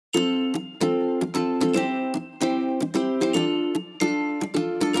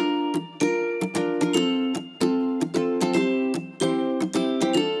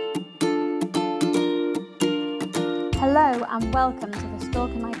welcome to the Stalk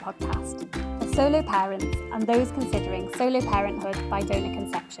and I podcast for solo parents and those considering solo parenthood by donor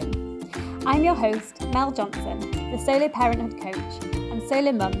conception. I'm your host, Mel Johnson, the solo parenthood coach and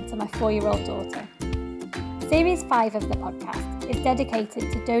solo mum to my 4-year-old daughter. Series 5 of the podcast is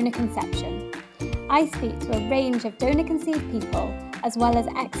dedicated to donor conception. I speak to a range of donor-conceived people as well as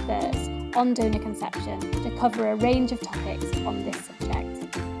experts on donor conception to cover a range of topics on this subject.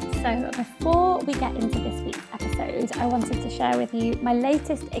 So before we get into this week's episode, I wanted to share with you my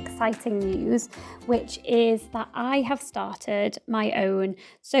latest exciting news, which is that I have started my own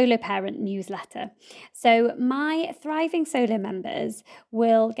solo parent newsletter. So my Thriving Solo members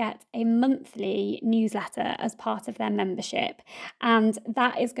will get a monthly newsletter as part of their membership, and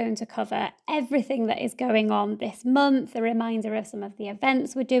that is going to cover everything that is going on this month, a reminder of some of the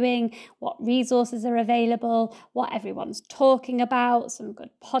events we're doing, what resources are available, what everyone's talking about, some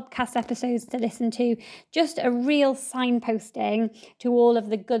good podcast episodes to listen to, just a real signposting to all of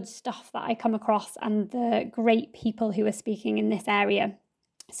the good stuff that I come across and the great people who are speaking in this area.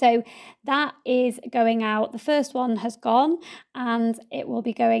 So that is going out. The first one has gone and it will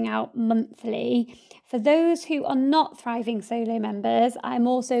be going out monthly. For those who are not Thriving Solo members, I'm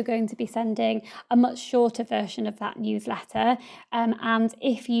also going to be sending a much shorter version of that newsletter. And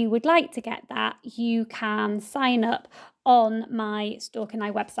if you would like to get that, you can sign up on my Stalk and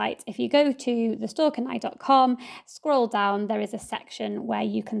I website. If you go to thestalkandI.com, scroll down, there is a section where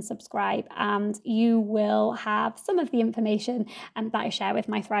you can subscribe and you will have some of the information that I share with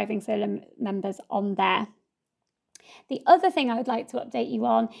my Thriving Solo members on there. The other thing I would like to update you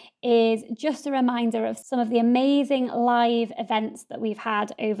on is just a reminder of some of the amazing live events that we've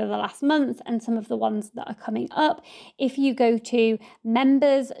had over the last month and some of the ones that are coming up. If you go to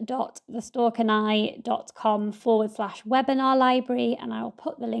members.thestalkandI.com/webinar library, and I'll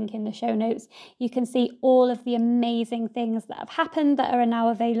put the link in the show notes, you can see all of the amazing things that have happened that are now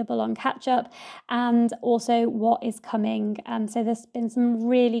available on Catch Up and also what is coming. So there's been some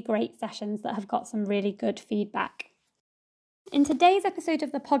really great sessions that have got some really good feedback. In today's episode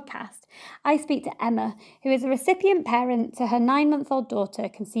of the podcast, I speak to Emma, who is a recipient parent to her 9-month-old daughter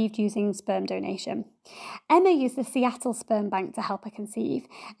conceived using sperm donation. Emma used the Seattle Sperm Bank to help her conceive,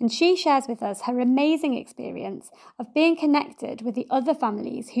 and she shares with us her amazing experience of being connected with the other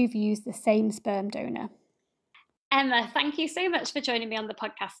families who've used the same sperm donor. Emma, thank you so much for joining me on the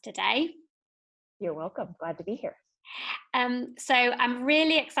podcast today. You're welcome. Glad to be here. So I'm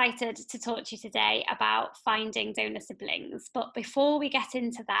really excited to talk to you today about finding donor siblings. But before we get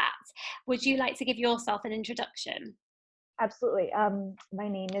into that, would you like to give yourself an introduction? Absolutely. My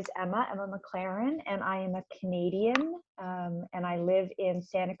name is Emma McLaren, and I am a Canadian, and I live in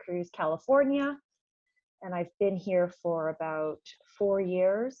Santa Cruz, California. And I've been here for about 4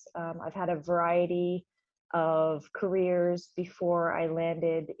 years. I've had a variety of careers before I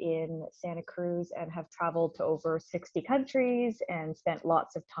landed in Santa Cruz and have traveled to over 60 countries and spent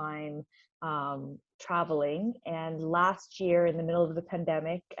lots of time traveling. And last year, in the middle of the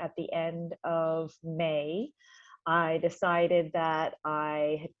pandemic, at the end of May, I decided that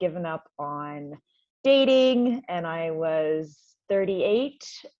I had given up on dating, and I was 38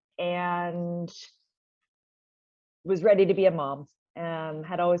 and was ready to be a mom.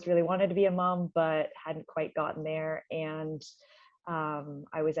 Had always really wanted to be a mom, but hadn't quite gotten there. And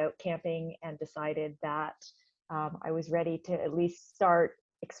I was out camping and decided that I was ready to at least start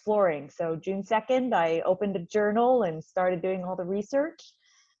exploring. So June 2nd, I opened a journal and started doing all the research.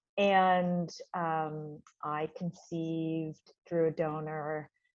 And I conceived through a donor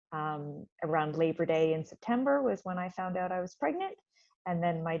around Labor Day in September was when I found out I was pregnant. And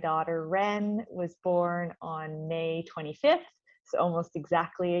then my daughter Ren was born on May 25th. So almost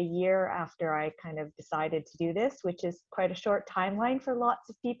exactly a year after I kind of decided to do this, which is quite a short timeline for lots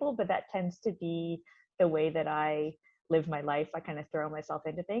of people, but that tends to be the way that I live my life. I kind of throw myself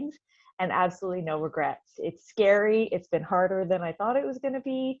into things and absolutely no regrets. It's scary. It's been harder than I thought it was going to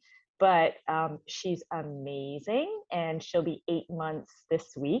be, but she's amazing, and she'll be 8 months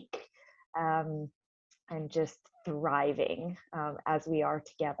this week. And just thriving as we are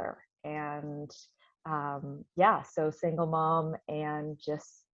together. And so single mom and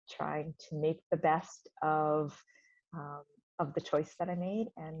just trying to make the best of the choice that I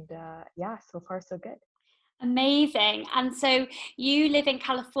made. And so far so good. Amazing. And so you live in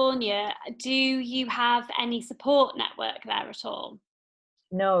California. Do you have any support network there at all?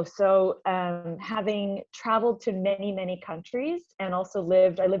 No. So having traveled to many, many countries and also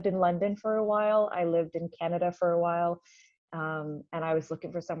I lived in London for a while. I lived in Canada for a while. And I was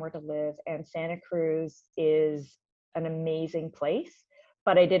looking for somewhere to live. And Santa Cruz is an amazing place,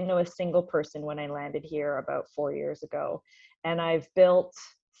 but I didn't know a single person when I landed here about 4 years ago. And I've built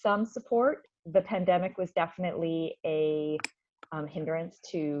some support. The pandemic was definitely a hindrance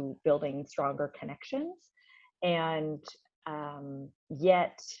to building stronger connections. And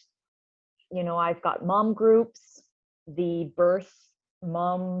yet, I've got mom groups, the birth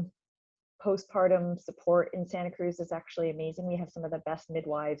mom postpartum support in Santa Cruz is actually amazing. We have some of the best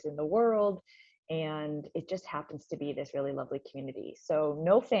midwives in the world, and it just happens to be this really lovely community. So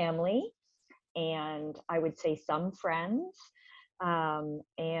no family, and I would say some friends,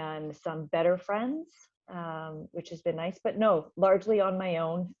 and some better friends, which has been nice, but no, largely on my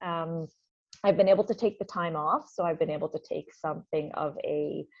own. I've been able to take the time off, so I've been able to take something of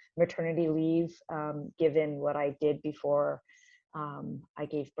a maternity leave, given what I did before I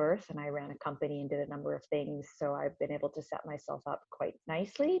gave birth, and I ran a company and did a number of things. So I've been able to set myself up quite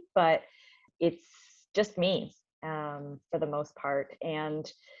nicely, but it's just me for the most part.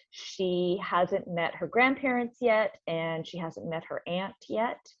 And she hasn't met her grandparents yet, and she hasn't met her aunt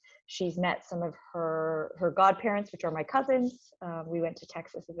yet. She's met some of her godparents, which are my cousins. We went to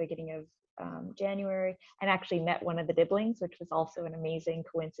Texas at the beginning of January, and actually met one of the Dibblings, which was also an amazing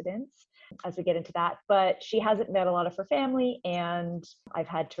coincidence as we get into that. But she hasn't met a lot of her family, and I've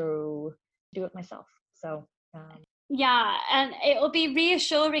had to do it myself. So yeah, and it will be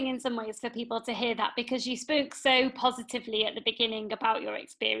reassuring in some ways for people to hear that, because you spoke so positively at the beginning about your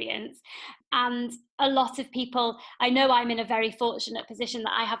experience. And a lot of people, I know I'm in a very fortunate position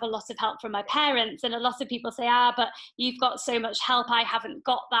that I have a lot of help from my parents, and a lot of people say, but you've got so much help, I haven't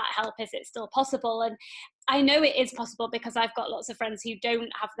got that help, is it still possible? And I know it is possible because I've got lots of friends who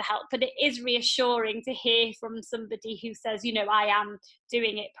don't have the help, but it is reassuring to hear from somebody who says, I am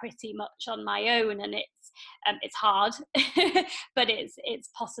doing it pretty much on my own, and it's hard, but it's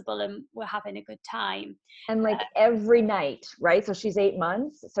possible, and we're having a good time. And like every night, right? So she's 8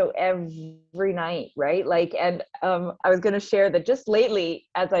 months. So every night, right? Like, and I was going to share that just lately,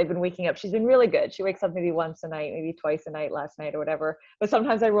 as I've been waking up, she's been really good. She wakes up maybe once a night, maybe twice a night, last night or whatever. But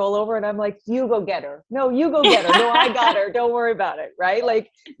sometimes I roll over and I'm like, you go get her. No, you go get her. No, I got her. Don't worry about it. Right?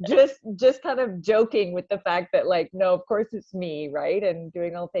 Like just kind of joking with the fact that like, no, of course it's me, right? And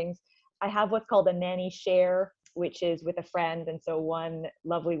doing all things. I have what's called a nanny share, which is with a friend. And so one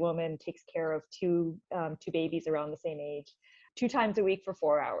lovely woman takes care of two babies around the same age, 2 times a week for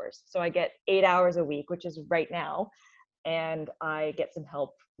 4 hours. So I get 8 hours a week, which is right now. And I get some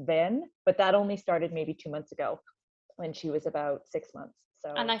help then, but that only started maybe 2 months ago when she was about 6 months.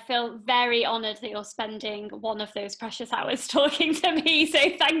 So. And I feel very honoured that you're spending one of those precious hours talking to me. So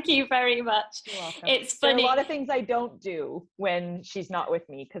thank you very much. You're welcome. It's funny. There are a lot of things I don't do when she's not with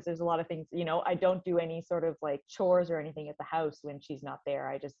me, because there's a lot of things, I don't do any sort of like chores or anything at the house when she's not there.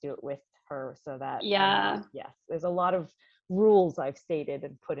 I just do it with her, so that, yes, there's a lot of rules I've stated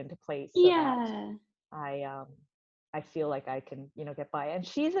and put into place so that I feel like I can, get by. And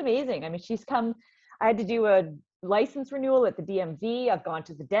she's amazing. I mean, I had to do a license renewal at the DMV. I've gone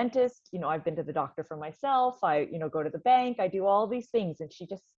to the dentist, I've been to the doctor for myself. I, go to the bank. I do all these things, and she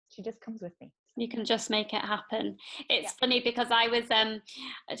just comes with me. You can just make it happen. It's funny because I was, I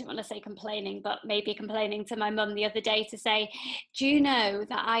don't want to say complaining, but maybe complaining to my mum the other day to say, do you know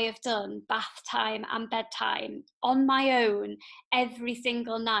that I have done bath time and bedtime on my own every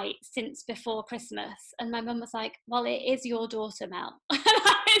single night since before Christmas? And my mum was like, well, it is your daughter, Mel.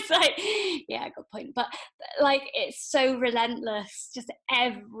 It's like, yeah, good point. But like, it's so relentless, just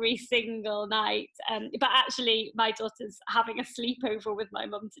every single night. But actually, my daughter's having a sleepover with my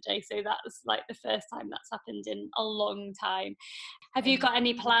mum today, so that's like the first time that's happened in a long time. Have you got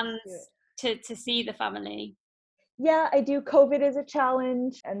any plans to see the family? Yeah, I do. COVID is a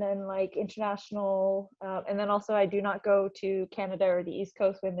challenge, and then like international, and then also I do not go to Canada or the East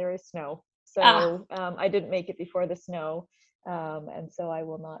Coast when there is snow. So I didn't make it before the snow. And so I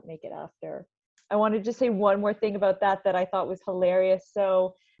will not make it after. I wanted to just say one more thing about that I thought was hilarious.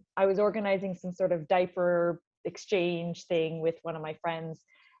 So I was organizing some sort of diaper exchange thing with one of my friends,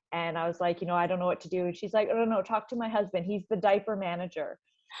 and I was like, I don't know what to do. And she's like, oh, no, talk to my husband. He's the diaper manager.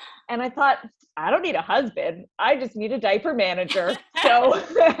 And I thought, I don't need a husband. I just need a diaper manager. So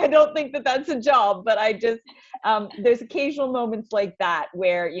I don't think that that's a job, but I just, there's occasional moments like that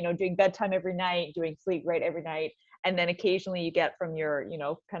where, doing bedtime every night, doing sleep right every night. And then occasionally you get from your,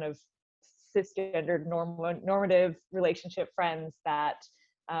 kind of cisgendered normative relationship friends that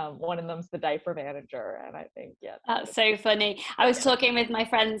One of them's the diaper manager, and I think, yeah. That's so funny. I was talking with my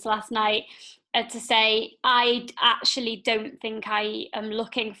friends last night to say I actually don't think I am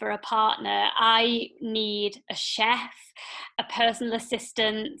looking for a partner. I need a chef, a personal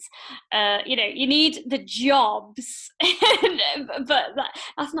assistant. You need the jobs, but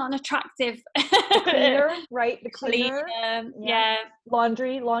that's not an attractive. The cleaner, right? The cleaner. Yeah.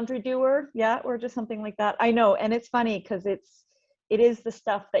 Laundry doer. Yeah, or just something like that. I know, and it's funny because it is the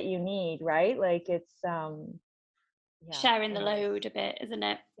stuff that you need, right? Like it's sharing the load a bit, isn't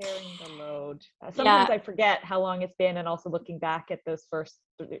it? Sharing the load. Yeah. Sometimes I forget how long it's been, and also looking back at those first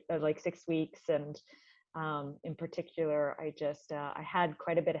like 6 weeks, and in particular, I had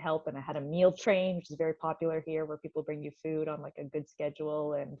quite a bit of help, and I had a meal train, which is very popular here, where people bring you food on like a good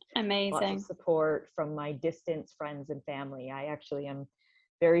schedule, and lots of Amazing. support from my distance friends and family. I actually am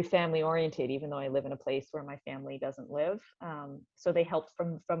very family oriented, even though I live in a place where my family doesn't live. So they helped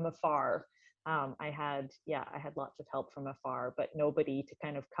from afar. I had lots of help from afar, but nobody to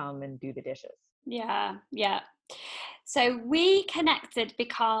kind of come and do the dishes. Yeah. So we connected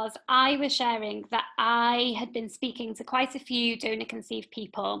because I was sharing that I had been speaking to quite a few donor conceived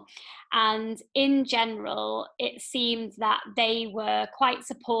people, and in general, it seemed that they were quite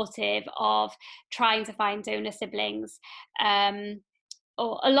supportive of trying to find donor siblings.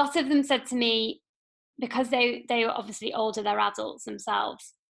 Or a lot of them said to me, because they were obviously older, they're adults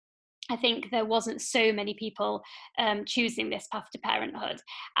themselves. I think there wasn't so many people choosing this path to parenthood.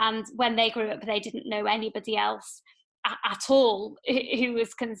 And when they grew up, they didn't know anybody else at all who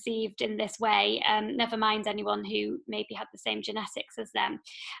was conceived in this way, never mind anyone who maybe had the same genetics as them.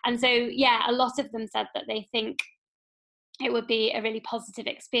 And so, yeah, a lot of them said that they think it would be a really positive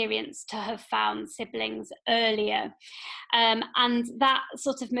experience to have found siblings earlier. And that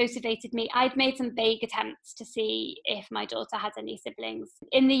sort of motivated me. I'd made some vague attempts to see if my daughter had any siblings.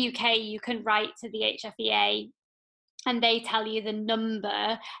 In the UK, you can write to the HFEA and they tell you the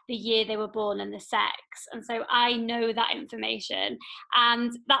number, the year they were born, and the sex. And so I know that information.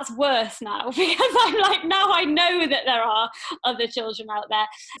 And that's worse now because I'm like, now I know that there are other children out there.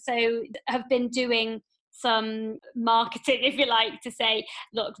 So have been doing some marketing, if you like, to say,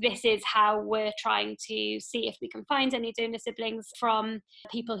 look, this is how we're trying to see if we can find any donor siblings from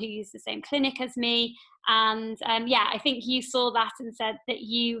people who use the same clinic as me. And I think you saw that and said that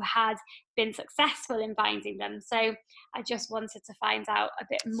you had been successful in finding them. So I just wanted to find out a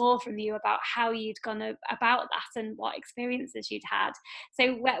bit more from you about how you'd gone about that and what experiences you'd had.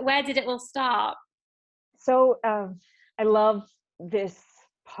 So where did it all start? So I love this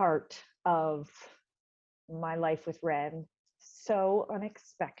part of my life with Ren. So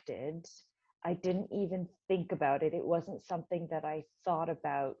unexpected. I didn't even think about it. It wasn't something that I thought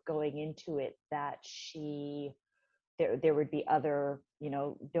about going into it, that there would be other,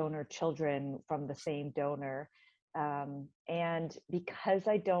 donor children from the same donor. And because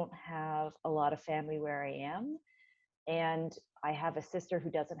I don't have a lot of family where I am, and I have a sister who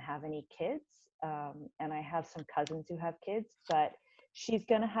doesn't have any kids, and I have some cousins who have kids, but she's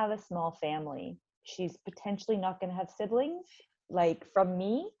going to have a small family. She's potentially not going to have siblings like from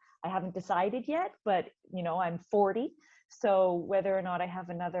me. I haven't decided yet, but I'm 40, so whether or not I have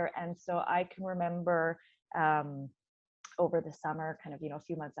another. And so I can remember over the summer, kind of, a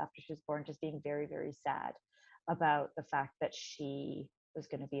few months after she was born, just being very, very sad about the fact that she was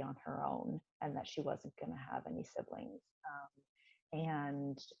going to be on her own and that she wasn't going to have any siblings,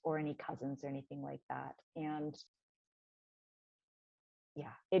 or any cousins or anything like that. And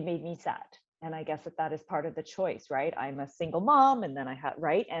yeah, it made me sad. And I guess that is part of the choice, right? I'm a single mom, and then I had,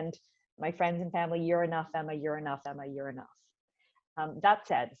 right? And my friends and family, you're enough, Emma, you're enough, Emma, you're enough. That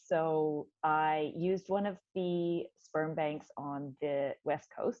said, so I used one of the sperm banks on the West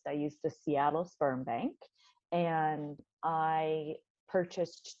Coast. I used the Seattle Sperm Bank, and I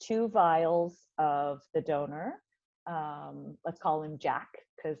purchased 2 vials of the donor. Let's call him Jack,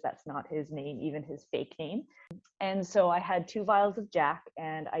 because that's not his name, even his fake name. And so I had 2 vials of Jack,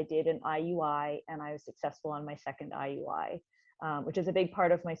 and I did an IUI, and I was successful on my second IUI, which is a big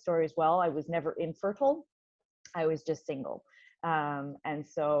part of my story as well. I was never infertile. I was just single. And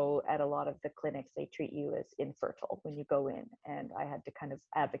so at a lot of the clinics, they treat you as infertile when you go in, and I had to kind of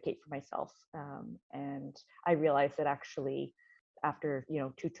advocate for myself. And I realized that actually after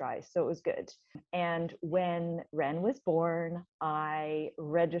 2 tries, so it was good. And when Ren was born, I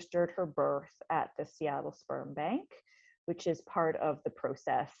registered her birth at the Seattle Sperm Bank, which is part of the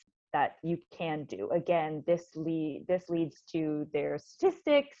process that you can do. Again, this leads to their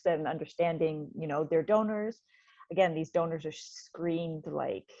statistics and understanding, their donors. Again, these donors are screened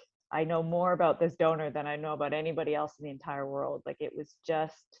like I know more about this donor than I know about anybody else in the entire world. Like, it was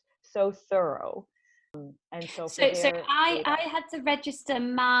just so thorough. And so for So their I data, had to register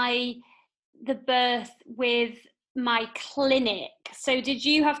the birth with my clinic. So did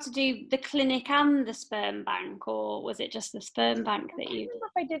you have to do the clinic and the sperm bank, or was it just the sperm bank I that can't you did? remember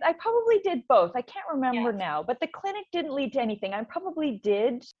if I did. I probably did both. I can't remember Yeah. now, but the clinic didn't lead to anything. I probably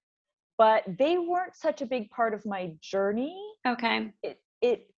did, but they weren't such a big part of my journey. Okay.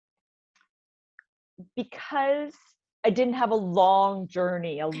 It because I didn't have a long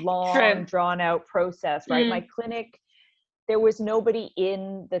journey, a long True. drawn out process, right? My Mm. clinic, there was nobody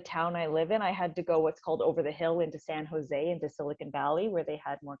in the town I live in. I had to go what's called over the hill into San Jose, into Silicon Valley, where they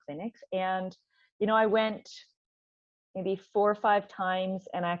had more clinics. And, I went maybe 4 or 5 times,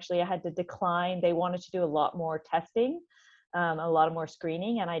 and actually I had to decline. They wanted to do a lot more testing, a lot more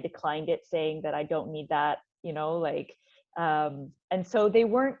screening, and I declined it, saying that I don't need that, and so they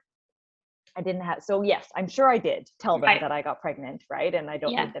weren't, I didn't have, so yes, I'm sure I did tell them Right. that I got pregnant, right? And I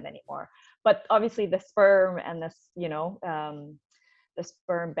don't Yeah. need them anymore. But obviously the sperm and this, the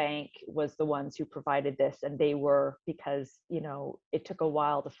sperm bank was the ones who provided this, and they were, because it took a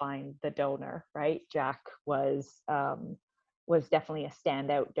while to find the donor, right? Jack was definitely a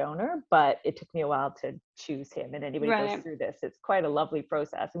standout donor, but it took me a while to choose him. And anybody goes Right. through this, it's quite a lovely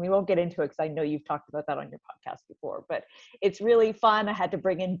process, and we won't get into it because I know you've talked about that on your podcast before, but it's really fun. I had to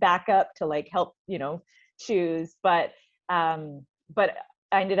bring in backup to like help choose, but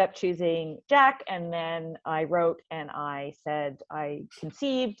I ended up choosing Jack, and then I wrote and I said I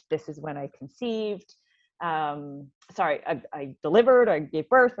conceived. This is when I conceived. Sorry, I delivered, I gave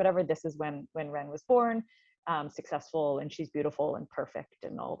birth, whatever. This is when Ren was born, successful, and she's beautiful and perfect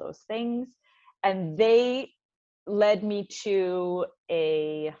and all those things. And they led me to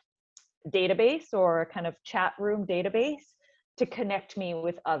a database, or a kind of chat room database, to connect me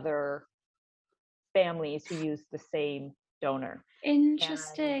with other families who use the same donor. And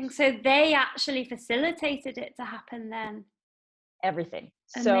Interesting. So they actually facilitated it to happen then. everything.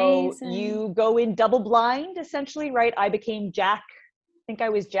 So Amazing. you go in double blind, essentially, right? I became Jack, I think I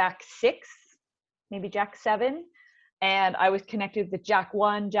was Jack 6, maybe Jack 7. And I was connected with Jack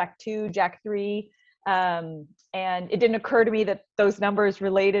 1, Jack 2, Jack 3. And it didn't occur to me that those numbers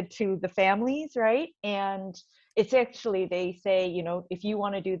related to the families, right? And it's actually, they say, if you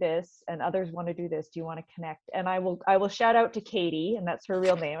want to do this and others want to do this, do you want to connect? And I will shout out to Katie, and that's her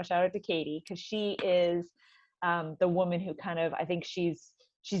real name. I'll shout out to Katie, because she is the woman who kind of, I think she's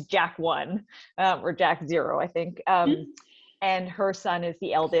Jack 1, or Jack 0, I think. And her son is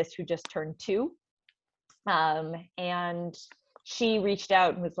the eldest, who just turned 2. And she reached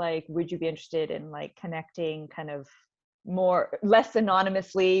out and was like, would you be interested in like connecting kind of less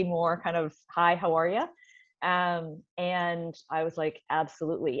anonymously, more kind of, hi, how are you? And I was like,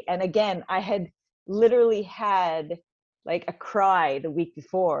 absolutely. And again, I had literally had like a cry the week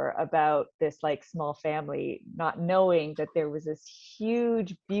before about this like small family, not knowing that there was this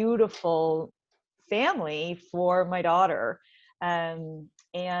huge, beautiful family for my daughter.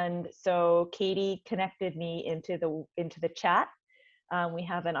 And so Katie connected me into the chat. We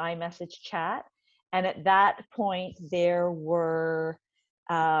have an iMessage chat, and at that point there were,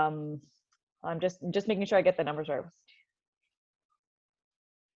 I'm just making sure I get the numbers right.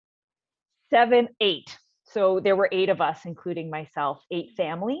 7, 8. So there were 8 of us, including myself, 8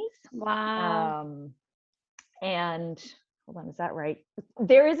 families. Wow. And hold on, is that right?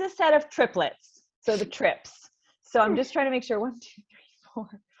 There is a set of triplets, so the trips. So I'm just trying to make sure. 1, 2, 3, 4.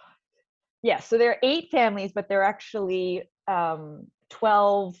 Yeah, so there are 8 families, but there are actually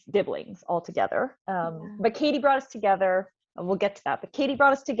 12 siblings altogether. But Katie brought us together. We'll get to that. But Katie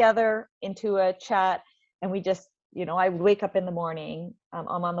brought us together into a chat, and we just, I would wake up in the morning. I'm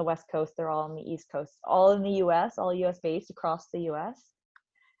on the West Coast. They're all on the East Coast, all in the U.S., all U.S. based across the U.S.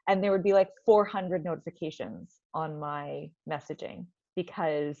 And there would be like 400 notifications on my messaging,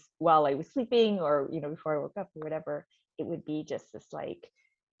 because while I was sleeping, or before I woke up or whatever, it would be just this like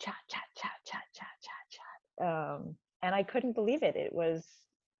chat, chat, chat, chat, chat, chat, chat. And I couldn't believe it. It was,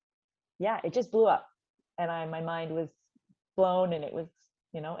 yeah, it just blew up, and my mind was blown. And it was,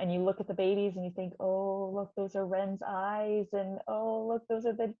 and you look at the babies and you think, oh, look, those are Ren's eyes, and oh, look, those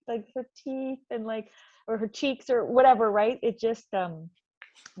are the like her teeth, and like, or her cheeks, or whatever, right? It just,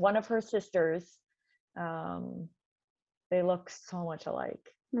 one of her sisters, they look so much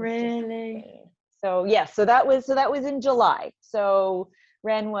alike. Really? So yeah, so that was in July. So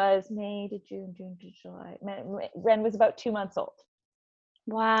Ren was May to June, June to July. Ren was about 2 months old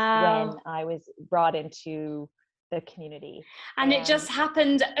Wow. when I was brought into the community. And it just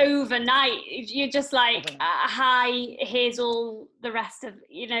happened overnight. You're just like, hi, here's all the rest of,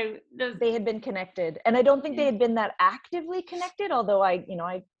 they had been connected. And I don't think they had been that actively connected, although I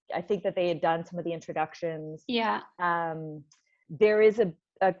think that they had done some of the introductions. Yeah. There is a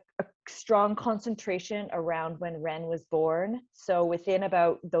strong concentration around when Ren was born. So within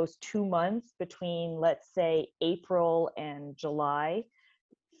about those 2 months between, let's say, April and July,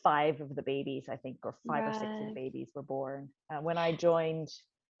 5 of the babies, I think, or 5 or 6 of the babies were born. When I joined,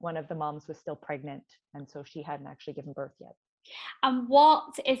 one of the moms was still pregnant, and so she hadn't actually given birth yet. And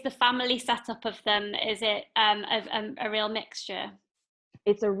what is the family setup of them? Is it a real mixture?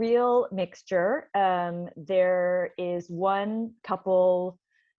 It's a real mixture. There is one couple.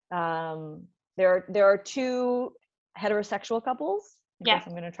 There are 2 heterosexual couples. I guess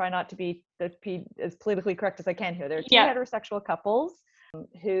I'm going to try not to be as politically correct as I can here. There are 2 heterosexual couples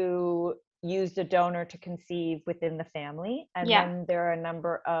who used a donor to conceive within the family. And then there are a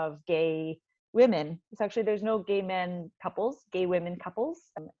number of gay women. There's no gay men couples, gay women couples.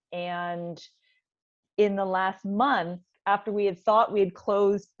 And in the last month, after we had thought we had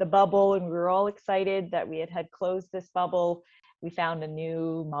closed the bubble and we were all excited that we had closed this bubble, we found a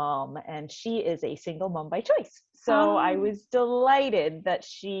new mom, and she is a single mom by choice. So I was delighted that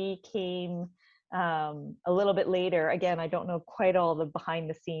she came a little bit later. Again, I don't know quite all the behind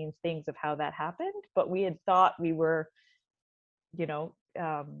the scenes things of how that happened, but we had thought we were,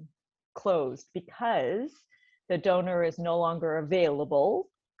 closed because the donor is no longer available.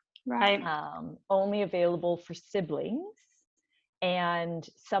 Right. Only available for siblings. And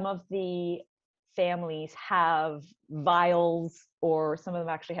some of the families have vials, or some of them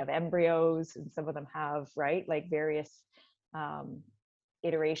actually have embryos, and some of them have, various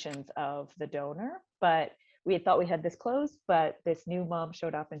iterations of the donor. But we had thought we had this closed, but this new mom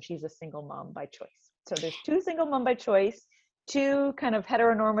showed up, and she's a single mom by choice. So there's 2 single mom by choice, 2 kind of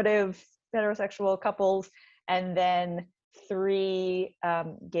heteronormative heterosexual couples, and then 3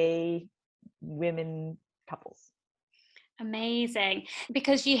 gay women couples. Amazing.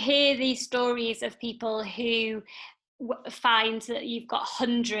 Because you hear these stories of people who find that you've got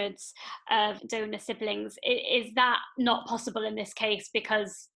hundreds of donor siblings. Is that not possible in this case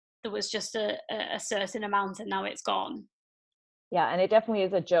because there was just a certain amount and now it's gone? Yeah, and it definitely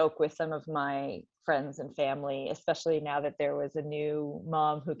is a joke with some of my friends and family, especially now that there was a new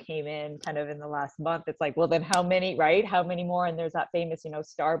mom who came in kind of in the last month. It's like, well, then how many, right? How many more? And there's that famous,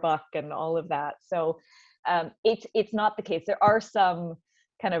 Starbuck and all of that. So it's not the case. There are some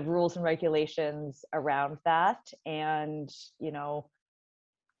kind of rules and regulations around that. And,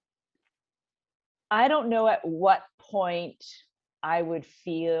 I don't know at what point I would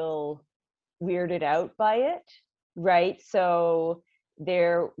feel weirded out by it. Right. So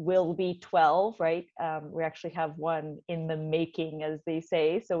there will be 12, right? We actually have one in the making, as they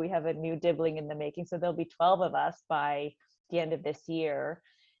say. So we have a new dibling in the making. So there'll be 12 of us by the end of this year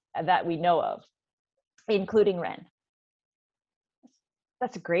that we know of, including Ren.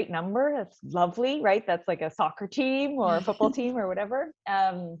 That's a great number. That's lovely, right? That's like a soccer team or a football team or whatever.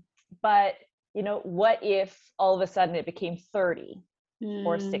 But, what if all of a sudden it became 30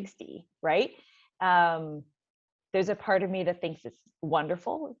 or 60, right? There's a part of me that thinks it's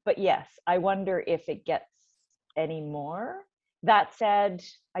wonderful, but yes, I wonder if it gets any more. That said,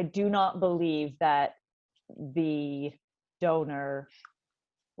 I do not believe that the donor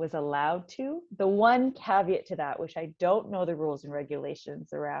was allowed to. The one caveat to that, which I don't know the rules and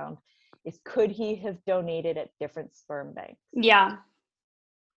regulations around, is could he have donated at different sperm banks? Yeah.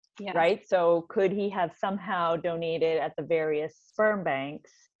 Right? So could he have somehow donated at the various sperm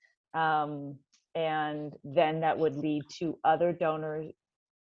banks? And then that would lead to other donor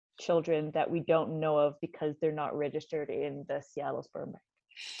children that we don't know of because they're not registered in the Seattle Sperm Bank.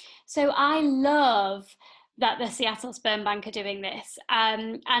 So I love that the Seattle Sperm Bank are doing this,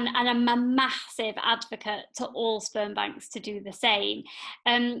 and I'm a massive advocate to all sperm banks to do the same.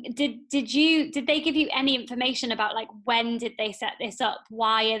 Did they give you any information about, like, when did they set this up?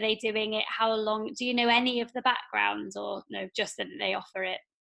 Why are they doing it? How long? Do you know any of the backgrounds, or no, just that they offer it?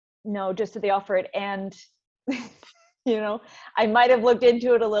 No, just that they offer it. And, I might have looked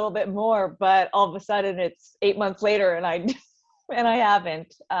into it a little bit more, but all of a sudden it's 8 months later and I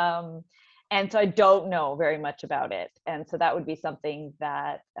haven't. And so I don't know very much about it. And so that would be something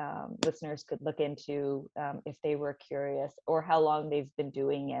that listeners could look into if they were curious, or how long they've been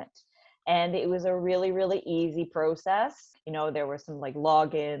doing it. And it was a really, really easy process. There were some like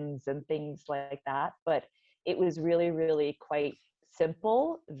logins and things like that, but it was really, really quite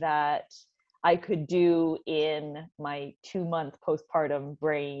simple that I could do in my 2-month postpartum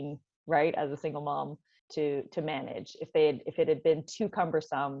brain, right, as a single mom, to manage. If it had been too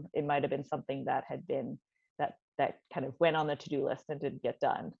cumbersome, it might have been something that had been that kind of went on the to-do list and didn't get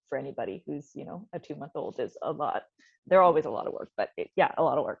done. For anybody who's, a 2-month-old is a lot. They're always a lot of work, but a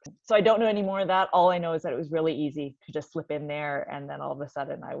lot of work. So I don't know any more of that. All I know is that it was really easy to just slip in there, and then all of a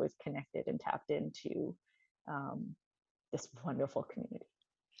sudden I was connected and tapped into this wonderful community.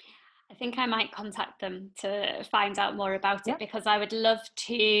 I think I might contact them to find out more about Yeah. it, because I would love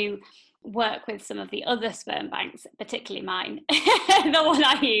to work with some of the other sperm banks, particularly mine, the one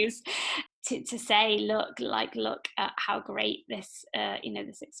I use, to say, look at how great this,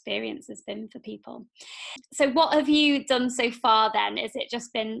 this experience has been for people. So what have you done so far then? Is it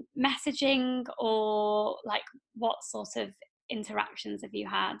just been messaging, or like what sort of interactions have you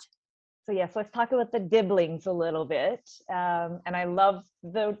had? So yes, let's talk about the dibblings a little bit. And I love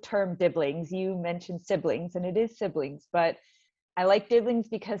the term dibblings. You mentioned siblings, and it is siblings, but I like dibblings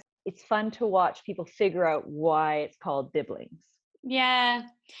because it's fun to watch people figure out why it's called dibblings. Yeah.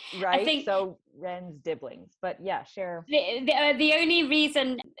 Right? I think so Wren's dibblings, but yeah, share. the only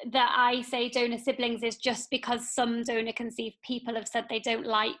reason that I say donor siblings is just because some donor conceived people have said they don't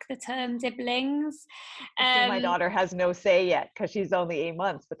like the term dibblings. See, my daughter has no say yet because she's only 8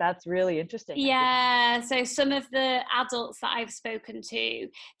 months, but that's really interesting. Yeah, so some of the adults that I've spoken to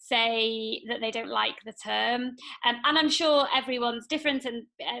say that they don't like the term, and I'm sure everyone's different,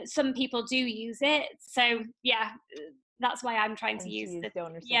 and some people do use it. So yeah, that's why I'm trying to use the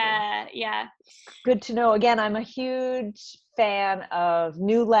donor siblings. Yeah. Good to know. Again, I'm a huge fan of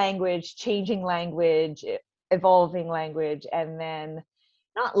new language, changing language, evolving language, and then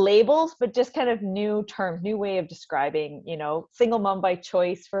not labels, but just kind of new terms, new way of describing, single mom by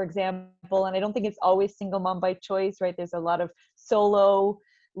choice, for example. And I don't think it's always single mom by choice, right? There's a lot of solo,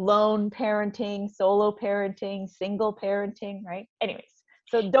 lone parenting, solo parenting, single parenting, right? Anyways.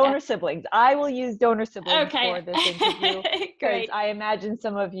 So donor siblings. I will use donor siblings for this interview because I imagine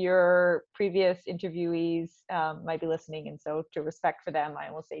some of your previous interviewees might be listening. And so to respect for them,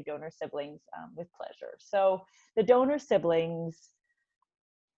 I will say donor siblings with pleasure. So the donor siblings,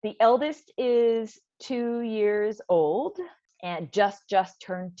 the eldest is 2 years old and just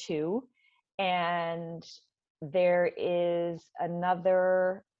turned 2. And there is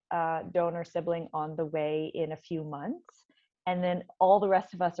another donor sibling on the way in a few months. And then all the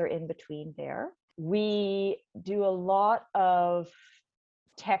rest of us are in between there. We do a lot of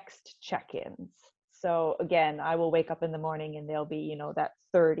text check-ins. So again, I will wake up in the morning and there'll be, that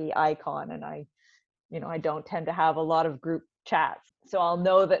 30 icon, and I don't tend to have a lot of group chats. So I'll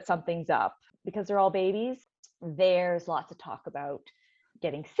know that something's up because they're all babies. There's lots of talk about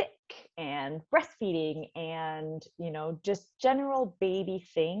getting sick and breastfeeding and, just general baby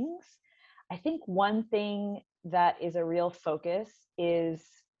things. I think one thing that is a real focus is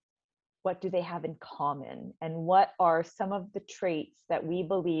what do they have in common, and what are some of the traits that we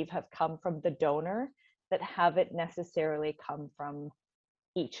believe have come from the donor that haven't necessarily come from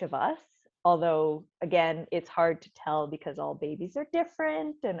each of us. Although again, it's hard to tell because all babies are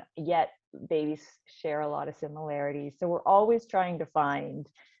different, and yet babies share a lot of similarities. So we're always trying to find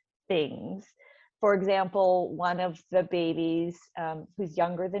things. For example, one of the babies who's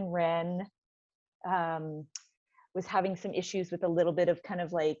younger than Wren was having some issues with a little bit of kind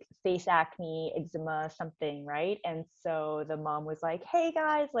of like face acne, eczema, something, right? And so the mom was like, hey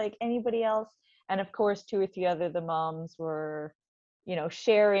guys, like anybody else? And of course, 2 or 3 other the moms were,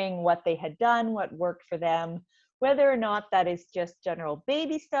 sharing what they had done, what worked for them, whether or not that is just general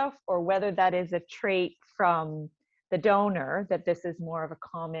baby stuff or whether that is a trait from the donor, that this is more of a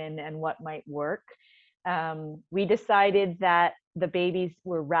common and what might work. We decided that the babies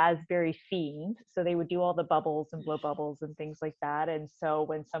were raspberry fiends, so they would do all the bubbles and blow bubbles and things like that. And so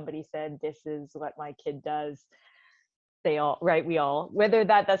when somebody said, this is what my kid does, they all, right, we all, whether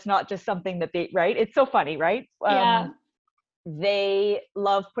that's not just something that they, right, it's so funny, right? Yeah. They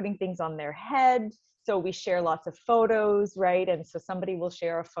love putting things on their head, so we share lots of photos, right? And so somebody will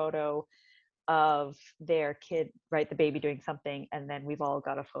share a photo of their kid, right, the baby doing something, and then we've all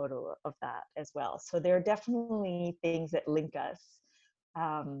got a photo of that as well. So there are definitely things that link us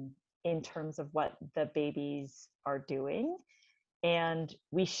in terms of what the babies are doing. And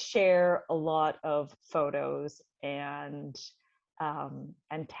we share a lot of photos and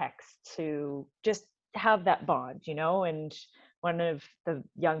text to just have that bond, and one of the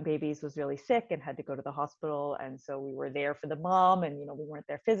young babies was really sick and had to go to the hospital, and so we were there for the mom, and we weren't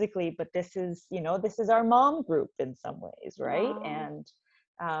there physically, but this is our mom group in some ways, right?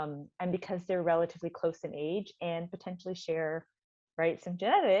 Wow. And because they're relatively close in age and potentially share, right, some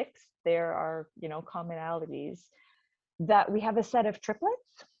genetics, there are commonalities. That we have a set of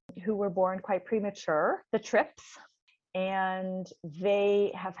triplets. who were born quite premature, the Trips. And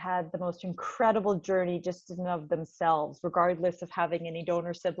they have had the most incredible journey just in and of themselves, regardless of having any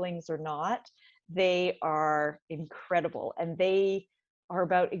donor siblings or not. They are incredible, and they are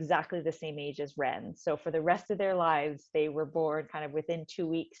about exactly the same age as Ren. So for the rest of their lives, they were born kind of within 2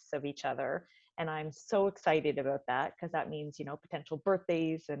 weeks of each other. And I'm so excited about that, because that means, potential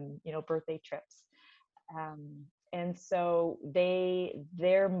birthdays and, birthday trips. And so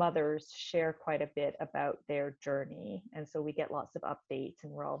their mothers share quite a bit about their journey, and so we get lots of updates,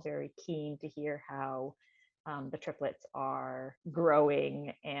 and we're all very keen to hear how the triplets are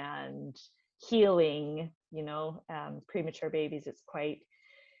growing and healing. Premature babies, it's quite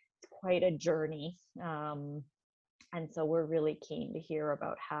a journey, and so we're really keen to hear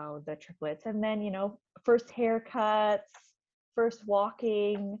about how the triplets, and then first haircuts, first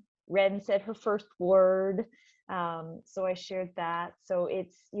walking. Ren said her first word. So I shared that. So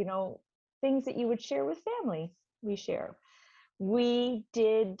it's, things that you would share with family, we share. We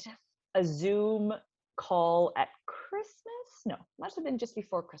did a Zoom call at Christmas. No, must have been just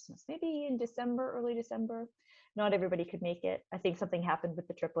before Christmas, maybe in December, early December. Not everybody could make it. I think something happened with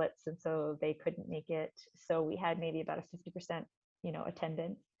the triplets, and so they couldn't make it. So we had maybe about a 50%,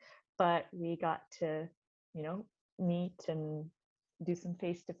 attendance, but we got to, meet and do some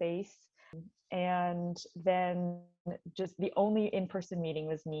face-to-face. And then just the only in-person meeting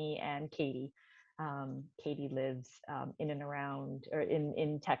was me and Katie. Katie lives in and around, or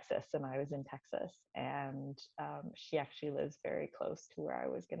in Texas, and I was in Texas, and she actually lives very close to where I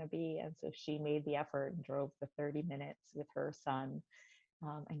was going to be, and so she made the effort and drove the 30 minutes with her son,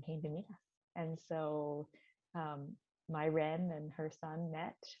 and came to meet us. And so my Ren and her son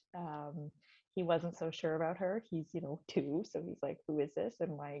met. He wasn't so sure about her. He's 2, so he's like, who is this?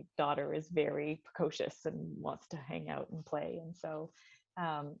 And my daughter is very precocious and wants to hang out and play, and so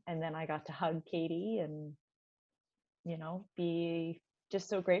and then I got to hug Katie and be just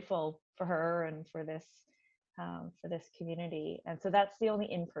so grateful for her and for this community. And so that's the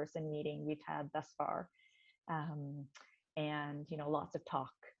only in-person meeting we've had thus far. And lots of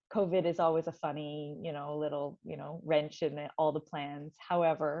talk. COVID is always a funny little wrench in all the plans.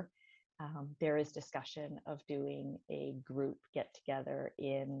 However, there is discussion of doing a group get together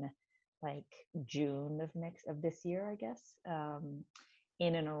in like June of this year, I guess,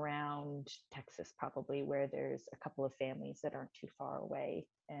 in and around Texas, probably, where there's a couple of families that aren't too far away,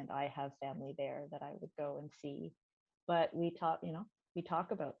 and I have family there that I would go and see. But we talk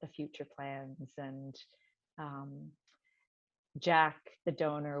about the future plans, and Jack, the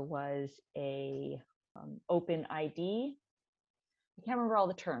donor, was a open ID. I can't remember all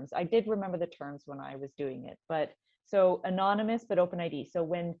the terms. I did remember the terms when I was doing it, but so anonymous but open ID. So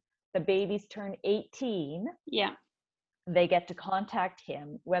when the babies turn 18, yeah, they get to contact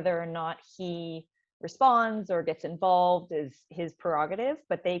him. Whether or not he responds or gets involved is his prerogative,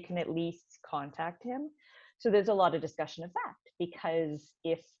 but they can at least contact him. So there's a lot of discussion of that, because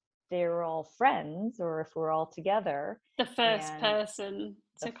if they're all friends, or if we're all together, the first person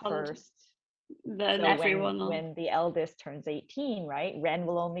to contact, then so everyone when the eldest turns 18, right, Ren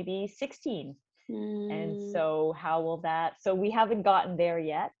will only be 16. And so how will that, so we haven't gotten there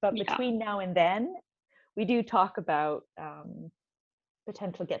yet, but between now and then we do talk about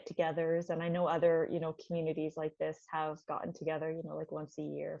potential get-togethers. And I know other communities like this have gotten together like once a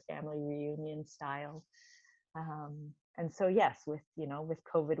year, family reunion style. And so yes, with with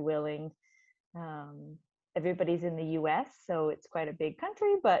COVID willing, everybody's in the US, so it's quite a big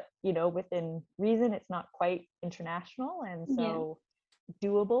country, but within reason, it's not quite international, and so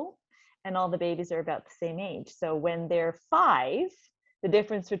doable. And all the babies are about the same age. So when they're 5, the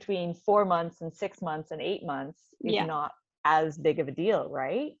difference between 4 months and 6 months and 8 months is not as big of a deal,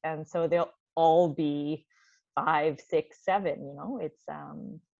 right? And so they'll all be 5, 6, 7. It's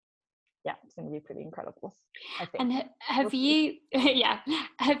it's going to be pretty incredible, I think. And have you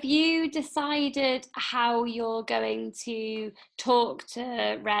have you decided how you're going to talk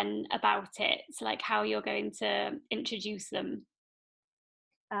to Ren about it? So like how you're going to introduce them?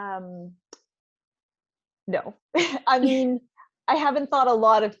 No. I mean, I haven't thought a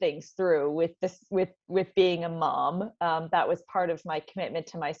lot of things through with this, with being a mom. That was part of my commitment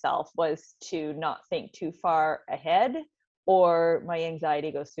to myself, was to not think too far ahead, or my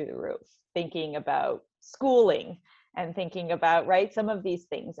anxiety goes through the roof, thinking about schooling and thinking about, right, some of these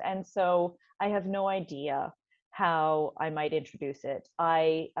things. And so I have no idea how I might introduce it.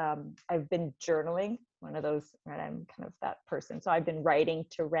 I've been journaling, one of those, right, I'm kind of that person. So I've been writing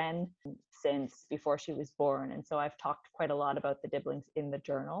to Ren since before she was born. And so I've talked quite a lot about the Dibblings in the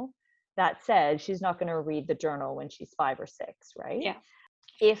journal. That said, she's not going to read the journal when she's 5 or 6, right? Yeah.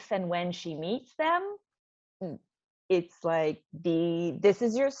 if and when she meets them, it's like this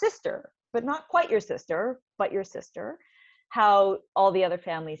is your sister, but not quite your sister, but your sister. How all the other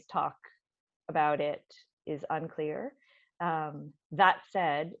families talk about it is unclear. That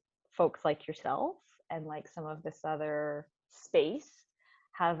said, folks like yourself and like some of this other space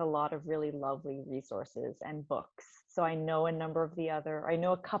have a lot of really lovely resources and books. So I know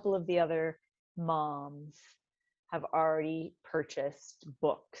a couple of the other moms have already purchased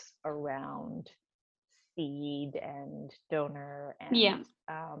books around seed and donor and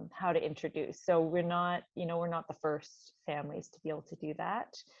how to introduce. So we're not the first families to be able to do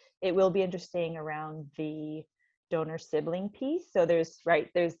that. It will be interesting around the donor sibling piece. So there's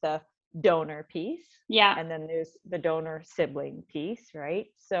the donor piece, and then there's the donor sibling piece, right?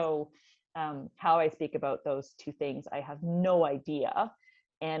 So how I speak about those two things, I have no idea.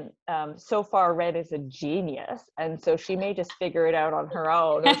 And so far Red is a genius, and so she may just figure it out on her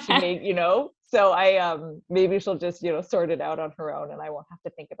own, or she may, so I maybe she'll just sort it out on her own, and I won't have to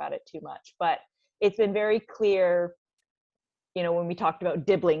think about it too much. But it's been very clear, when we talked about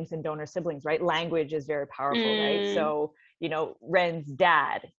dibblings and donor siblings, right? Language is very powerful, right? So Ren's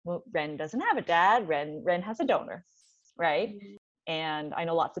dad, well, Ren doesn't have a dad. Ren has a donor, right? And I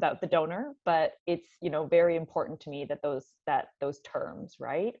know lots about the donor, but it's very important to me that those terms,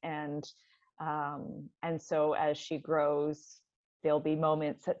 right? And so as she grows, there'll be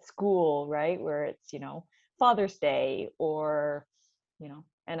moments at school, right, where it's Father's Day, or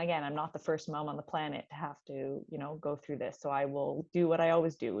and again, I'm not the first mom on the planet to have to go through this, so I will do what I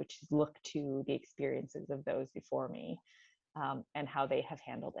always do, which is look to the experiences of those before me, and how they have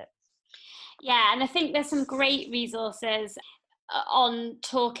handled it. Yeah, and I think there's some great resources on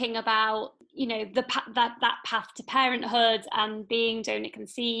talking about that path to parenthood and being donor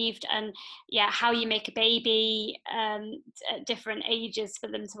conceived, and how you make a baby at different ages for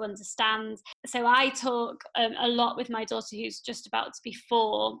them to understand. So I talk a lot with my daughter, who's just about to be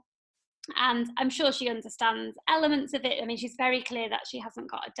 4, and I'm sure she understands elements of it. I mean, she's very clear that she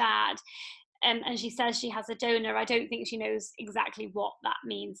hasn't got a dad, and she says she has a donor. I don't think she knows exactly what that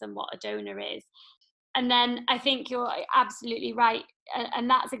means and what a donor is. And then I think you're absolutely right. And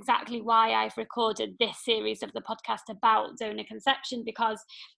that's exactly why I've recorded this series of the podcast about donor conception, because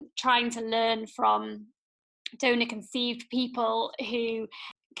trying to learn from donor conceived people who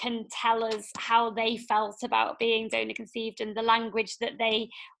can tell us how they felt about being donor conceived and the language that they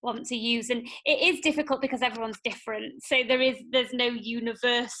want to use. And it is difficult because everyone's different. So there's no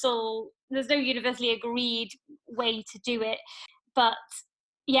universally agreed way to do it. But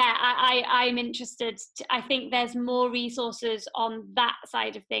I'm interested. I think there's more resources on that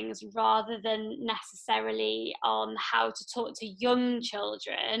side of things rather than necessarily on how to talk to young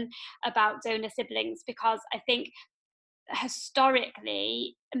children about donor siblings, because I think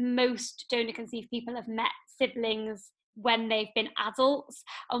historically most donor conceived people have met siblings when they've been adults,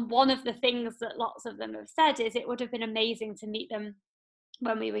 and one of the things that lots of them have said is it would have been amazing to meet them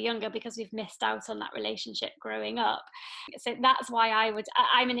when we were younger because we've missed out on that relationship growing up. So that's why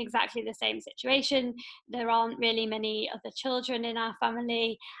I'm in exactly the same situation. There aren't really many other children in our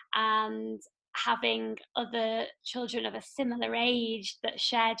family, and having other children of a similar age that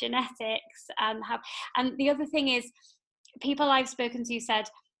share genetics and the other thing is, people I've spoken to said,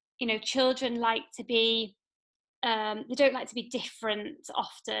 children like to be they don't like to be different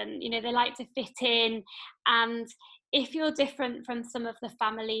often. They like to fit in. And if you're different from some of the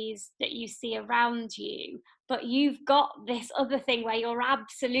families that you see around you, but you've got this other thing where you're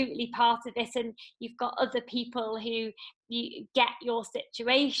absolutely part of this, and you've got other people who you get your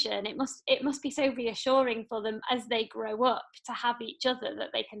situation, it must be so reassuring for them as they grow up to have each other that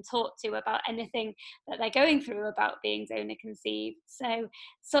they can talk to about anything that they're going through about being donor conceived. So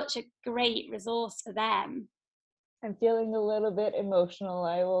such a great resource for them. I'm feeling a little bit emotional,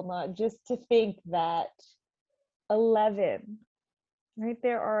 I will not, just to think that 11, right?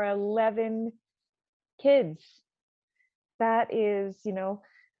 There are 11 kids. That is,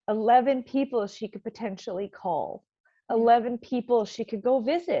 11 people she could potentially call, 11 people she could go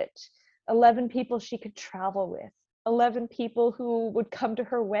visit, 11 people she could travel with, 11 people who would come to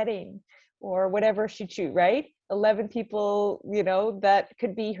her wedding or whatever she choose, right? 11 people, that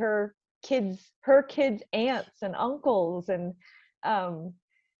could be her kids' aunts and uncles. And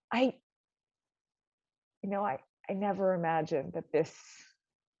I never imagined that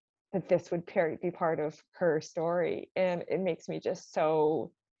this would be part of her story, and it makes me just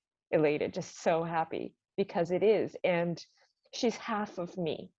so elated, just so happy, because it is. And she's half of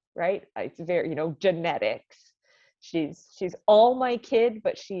me, right? It's very, genetics. She's all my kid,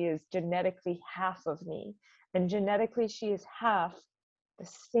 but she is genetically half of me, and genetically she is half the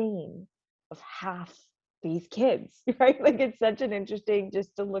same of half these kids, right? Like it's such an interesting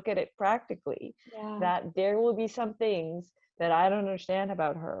just to look at it practically, that there will be some things that I don't understand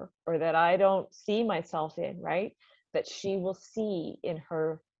about her or that I don't see myself in, right? That she will see in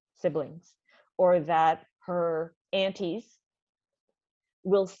her siblings, or that her aunties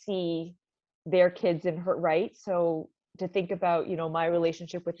will see their kids in her, right? So to think about, you know, my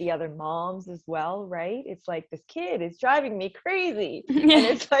relationship with the other moms as well, right? It's like this kid is driving me crazy. And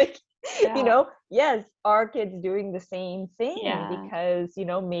it's like, you know, yes, our kids doing the same thing because, you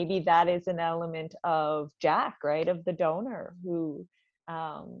know, maybe that is an element of Jack, right? Of the donor who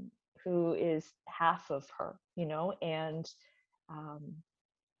is half of her, you know, and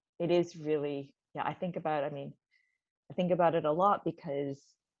it is really, I think about it a lot because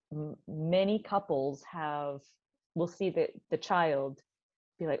many couples will see the child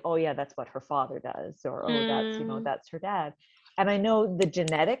be like, oh yeah, that's what her father does, or oh, that's, you know, that's her dad. And I know the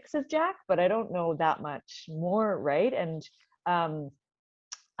genetics of Jack, but I don't know that much more, right? And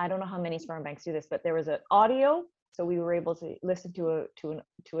I don't know how many sperm banks do this, but there was an audio, so we were able to listen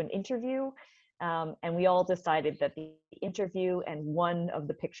to an interview, and we all decided that the interview and one of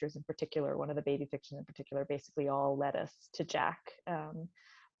the pictures in particular, one of the baby pictures in particular, basically all led us to Jack.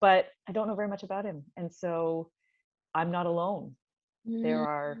 But I don't know very much about him, and so I'm not alone. There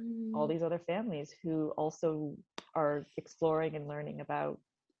are all these other families who also are exploring and learning about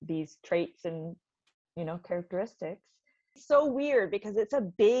these traits and, you know, characteristics. It's so weird because it's a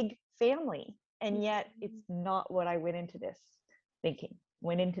big family, and yet it's not what I went into this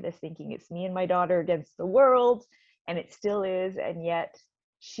thinking. It's me and my daughter against the world, and it still is, and yet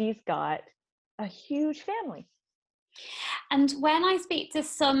she's got a huge family. And when I speak to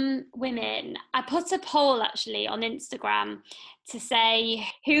some women, I put a poll actually on Instagram to say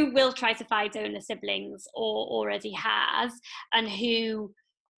who will try to find donor siblings or already has, and who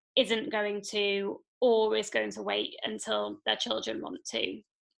isn't going to or is going to wait until their children want to,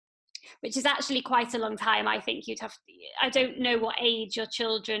 which is actually quite a long time. I think I don't know what age your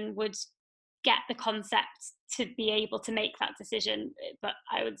children would get the concept to be able to make that decision, but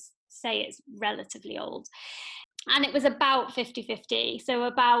I would say it's relatively old. And it was about 50-50. So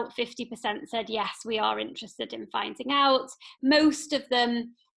about 50% said, yes, we are interested in finding out. Most of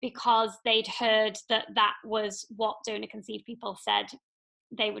them because they'd heard that was what donor conceived people said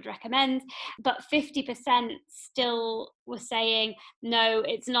they would recommend. But 50% still were saying, no,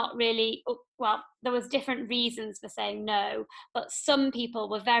 it's not really, well, there was different reasons for saying no, but some people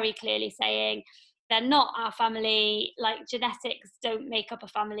were very clearly saying, they're not our family, like genetics don't make up a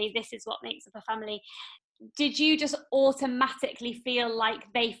family, this is what makes up a family. Did you just automatically feel like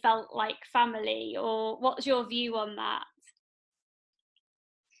they felt like family, or what's your view on that?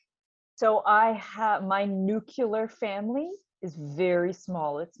 So I have, my nuclear family is very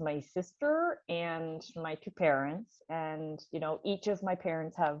small. It's my sister and my two parents, and you know, each of my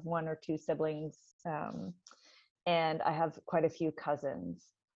parents have one or two siblings, and I have quite a few cousins.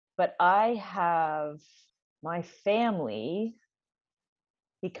 But I have my family,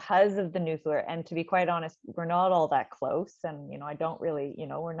 because of the nuclear, and to be quite honest, we're not all that close, and you know, I don't really, you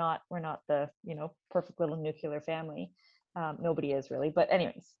know, we're not the, you know, perfect little nuclear family. Nobody is really, but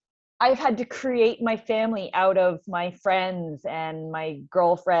anyways, I've had to create my family out of my friends and my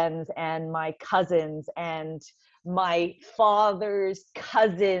girlfriends and my cousins and my father's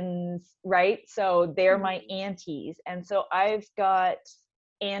cousins, right? So they're my aunties, and so I've got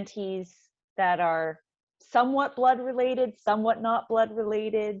aunties that are somewhat blood related, somewhat not blood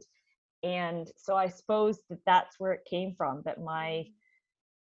related. And so I suppose that's where it came from, that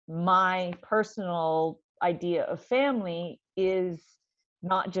my personal idea of family is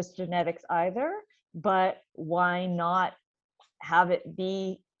not just genetics either, but why not have it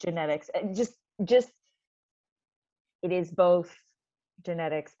be genetics? Just it is both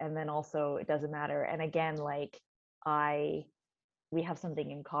genetics, and then also it doesn't matter. And again, like we have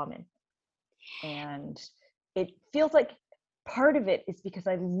something in common, and it feels like part of it is because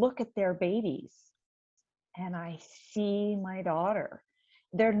I look at their babies and I see my daughter.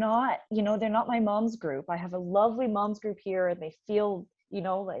 They're not, you know, they're not my mom's group. I have a lovely mom's group here, and they feel, you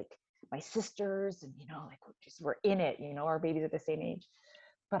know, like my sisters, and you know, like we're in it, you know, our babies are the same age.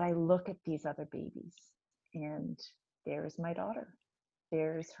 But I look at these other babies, and there's my daughter.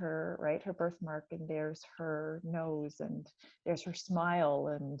 There's her, right, her birthmark, and there's her nose, and there's her smile,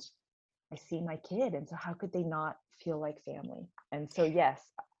 and I see my kid. And so how could they not feel like family? And so, yes,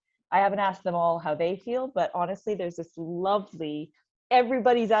 I haven't asked them all how they feel, but honestly, there's this lovely,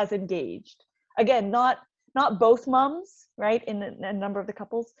 everybody's as engaged. Again, not both moms, right, in a number of the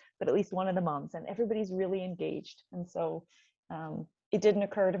couples, but at least one of the moms, and everybody's really engaged. And so it didn't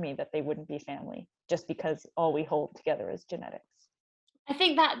occur to me that they wouldn't be family just because all we hold together is genetics. I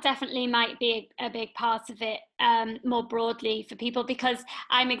think that definitely might be a big part of it, more broadly for people, because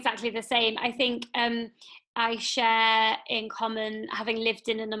I'm exactly the same. I think I share in common having lived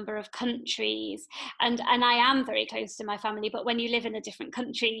in a number of countries, and I am very close to my family. But when you live in a different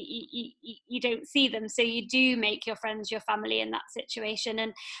country, you don't see them, so you do make your friends your family in that situation.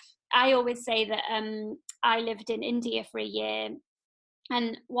 And I always say that I lived in India for a year,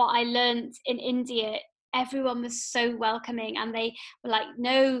 and what I learned in India, everyone was so welcoming, and they were like,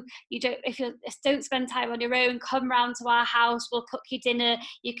 no, you don't, if you don't spend time on your own, come round to our house, we'll cook you dinner,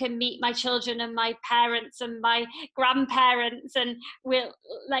 you can meet my children and my parents and my grandparents, and we'll,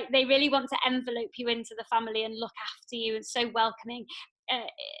 like, they really want to envelope you into the family and look after you, and so welcoming.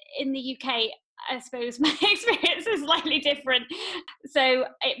 In the UK, I suppose my experience is slightly different. So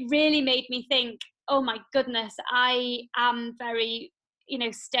it really made me think, oh my goodness, I am very,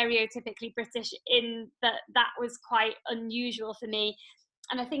 stereotypically British, in that was quite unusual for me.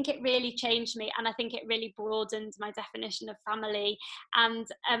 And I think it really changed me, and I think it really broadened my definition of family. And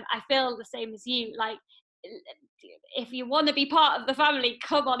I feel the same as you, like, if you want to be part of the family,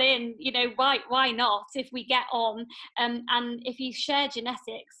 come on in, why not, if we get on. And if you share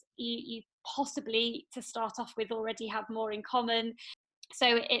genetics, you possibly, to start off with, already have more in common. So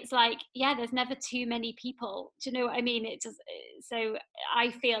it's like, yeah, there's never too many people. Do you know what I mean? It just, so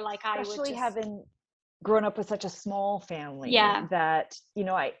I feel like I would Especially just, having grown up with such a small family, yeah, that,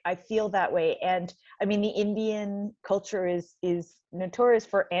 I feel that way. And I mean, the Indian culture is notorious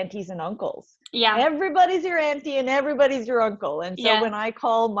for aunties and uncles. yeah, Everybody's your auntie and everybody's your uncle. And so yeah, when I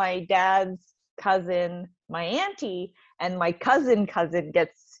call my dad's cousin my auntie, and my cousin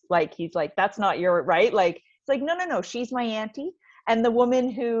gets like, he's like, that's not your, right? Like, it's like, no, she's my auntie. And the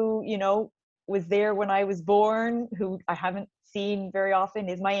woman who, was there when I was born, who I haven't seen very often,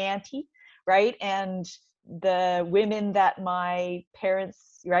 is my auntie, right? And the women that my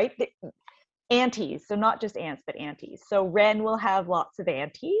parents, right? Aunties, so not just aunts, but aunties. So Ren will have lots of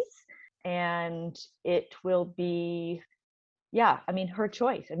aunties, and it will be, yeah, I mean, her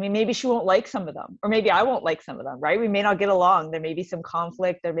choice. I mean, maybe she won't like some of them, or maybe I won't like some of them, right? We may not get along. There may be some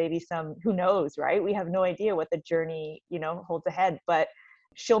conflict. There may be some, who knows, right? We have no idea what the journey, holds ahead, but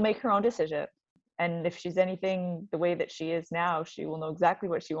she'll make her own decision. And if she's anything the way that she is now, she will know exactly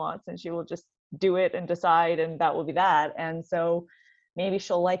what she wants, and she will just do it and decide, and that will be that. And so maybe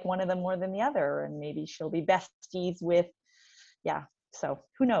she'll like one of them more than the other, and maybe she'll be besties with, yeah. So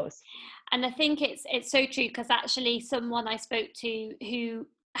who knows? And I think it's so true, because actually someone I spoke to who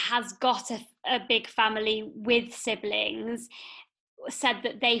has got a big family with siblings said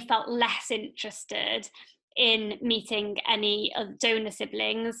that they felt less interested in meeting any donor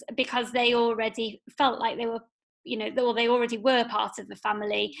siblings, because they already felt like they were, they already were part of the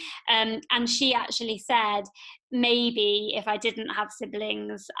family. And she actually said, maybe if I didn't have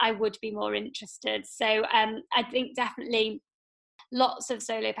siblings, I would be more interested. So I think definitely lots of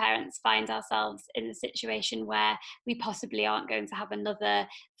solo parents find ourselves in a situation where we possibly aren't going to have another,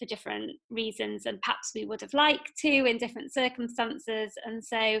 for different reasons, and perhaps we would have liked to in different circumstances. And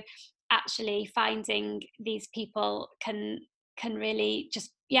so actually finding these people can really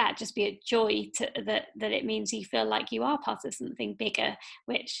just be a joy, to that it means you feel like you are part of something bigger,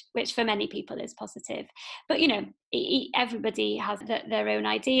 which for many people is positive. But everybody has their own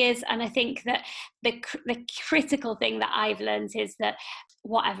ideas, and I think that the critical thing that I've learned is that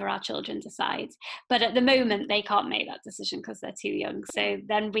whatever our children decide, but at the moment they can't make that decision because they're too young, so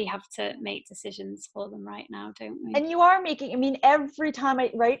then we have to make decisions for them right now, don't we? And you are making, I mean, every time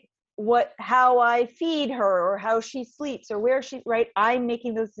how I feed her, or how she sleeps, or where she, right? I'm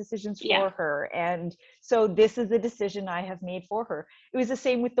making those decisions for her. And so this is a decision I have made for her. It was the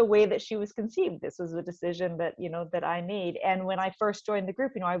same with the way that she was conceived. This was a decision that, that I made. And when I first joined the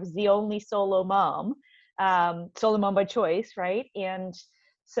group, I was the only solo mom by choice, right? And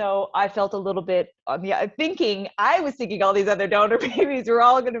so I felt a little bit I was thinking all these other donor babies were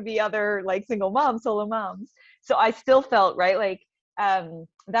all going to be other, like, single moms, solo moms. So I still felt, right, like,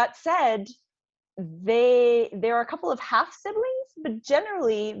 that said, there are a couple of half siblings, but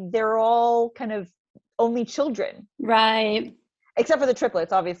generally they're all kind of only children, right? Except for the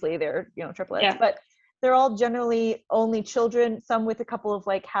triplets, obviously they're triplets, but they're all generally only children, some with a couple of,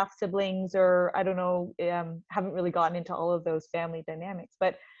 like, half siblings, or I don't know, haven't really gotten into all of those family dynamics.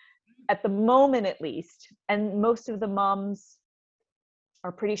 But at the moment, at least, and most of the moms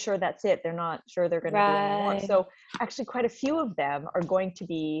are pretty sure that's it. They're not sure they're going to do anymore. So actually quite a few of them are going to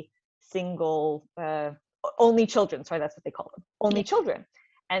be single, only children. Sorry, that's what they call them. Only children.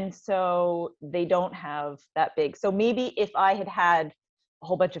 And so they don't have that big. So maybe if I had a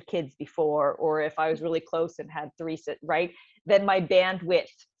whole bunch of kids before, or if I was really close and had three, right, then my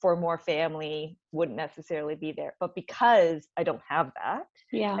bandwidth for more family wouldn't necessarily be there. But because I don't have that,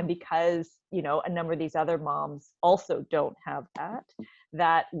 and because, you know, a number of these other moms also don't have that,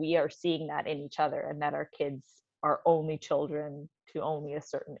 that we are seeing that in each other, and that our kids are only children to only a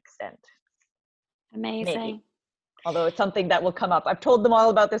certain extent. Amazing. Maybe. Although it's something that will come up. I've told them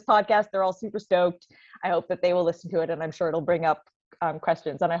all about this podcast. They're all super stoked. I hope that they will listen to it, and I'm sure it'll bring up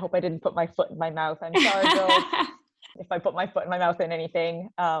questions. And I hope I didn't put my foot in my mouth. I'm sorry, girls, if I put my foot in my mouth in anything.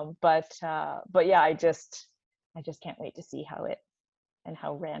 But yeah, I just can't wait to see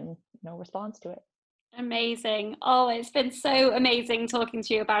how Ren, you know, responds to it. Amazing. Oh, it's been so amazing talking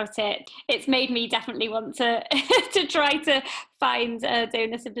to you about it. It's made me definitely want to to try to find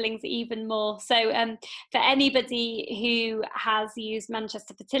donor siblings even more. So for anybody who has used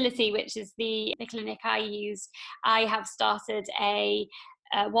Manchester Fertility, which is the clinic I used, I have started a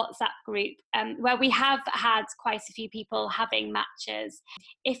WhatsApp group where we have had quite a few people having matches.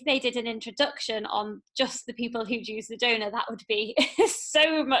 If they did an introduction on just the people who'd use the donor, that would be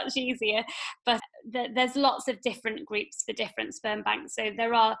so much easier. But there's lots of different groups for different sperm banks, so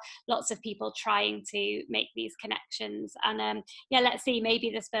there are lots of people trying to make these connections. And let's see,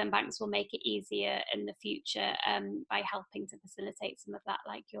 maybe the sperm banks will make it easier in the future by helping to facilitate some of that,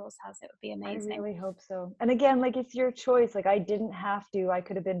 like yours has. It would be amazing. I really hope so. And again, like, it's your choice. Like, I didn't have to. I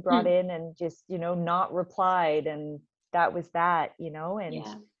could have been brought in and just, you know, not replied, and that was that, you know, and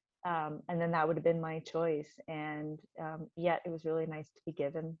then that would have been my choice. And yet it was really nice to be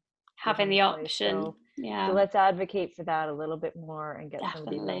given having the option. So let's advocate for that a little bit more and get some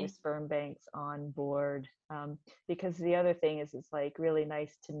of these other sperm banks on board, because the other thing is, it's like really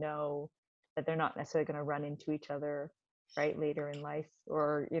nice to know that they're not necessarily going to run into each other right later in life,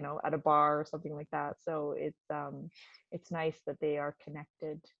 or, you know, at a bar or something like that. So it's nice that they are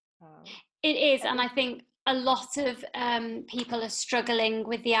connected. It is, and I think a lot of people are struggling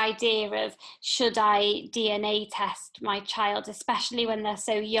with the idea of, should I DNA test my child, especially when they're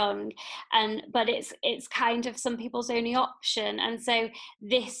so young, but it's kind of some people's only option. And so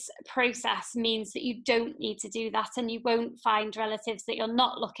this process means that you don't need to do that, and you won't find relatives that you're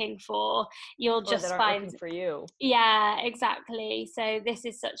not looking for. You'll just find looking for you. Yeah, exactly. So this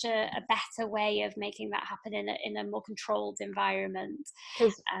is such a better way of making that happen in a more controlled environment.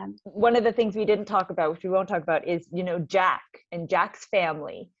 Because one of the things we didn't talk about, which we won't talk about, is, you know, Jack and Jack's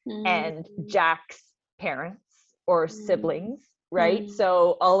family and Jack's parents or siblings, right?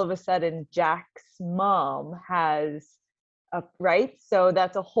 So all of a sudden Jack's mom has right? So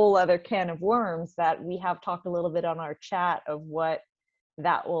that's a whole other can of worms that we have talked a little bit on our chat of what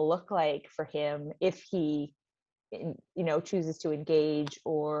that will look like for him if he, you know, chooses to engage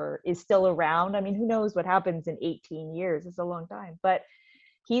or is still around. I mean, who knows what happens in 18 years? It's a long time, but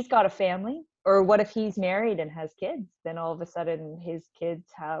he's got a family. Or what if he's married and has kids? Then all of a sudden his kids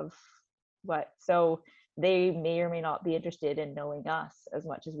have what? So they may or may not be interested in knowing us as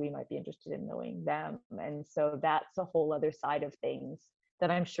much as we might be interested in knowing them. And so that's a whole other side of things that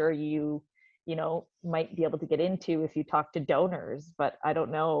I'm sure you know, might be able to get into if you talk to donors, but I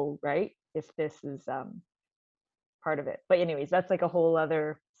don't know, right, if this is part of it. But anyways, that's like a whole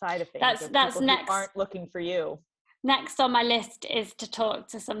other side of things. That's next. Who aren't looking for you. Next on my list is to talk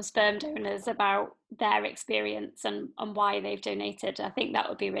to some sperm donors about their experience and why they've donated. I think that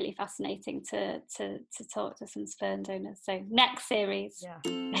would be really fascinating to talk to some sperm donors. So next series. Yeah,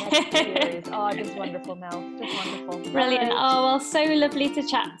 next series. Oh, just wonderful, Mel. Just wonderful. Brilliant. Right. Oh, well, so lovely to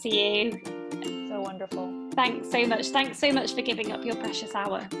chat to you. So wonderful. Thanks so much. Thanks so much for giving up your precious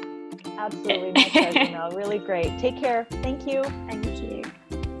hour. Absolutely, my pleasure, Mel. Really great. Take care. Thank you. Thank you.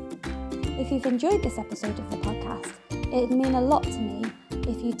 If you've enjoyed this episode of the podcast, it'd mean a lot to me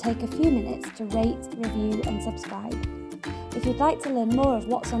if you'd take a few minutes to rate, review and subscribe. If you'd like to learn more of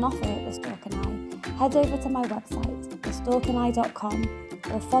what's on offer at The Stork and I, head over to my website, thestorkandI.com,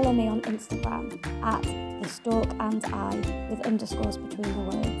 or follow me on Instagram at thestorkandI with underscores between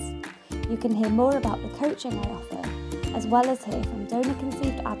the words. You can hear more about the coaching I offer, as well as hear from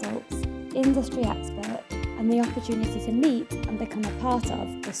donor-conceived adults, industry experts, and the opportunity to meet and become a part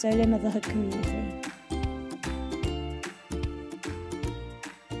of the Solo Motherhood community.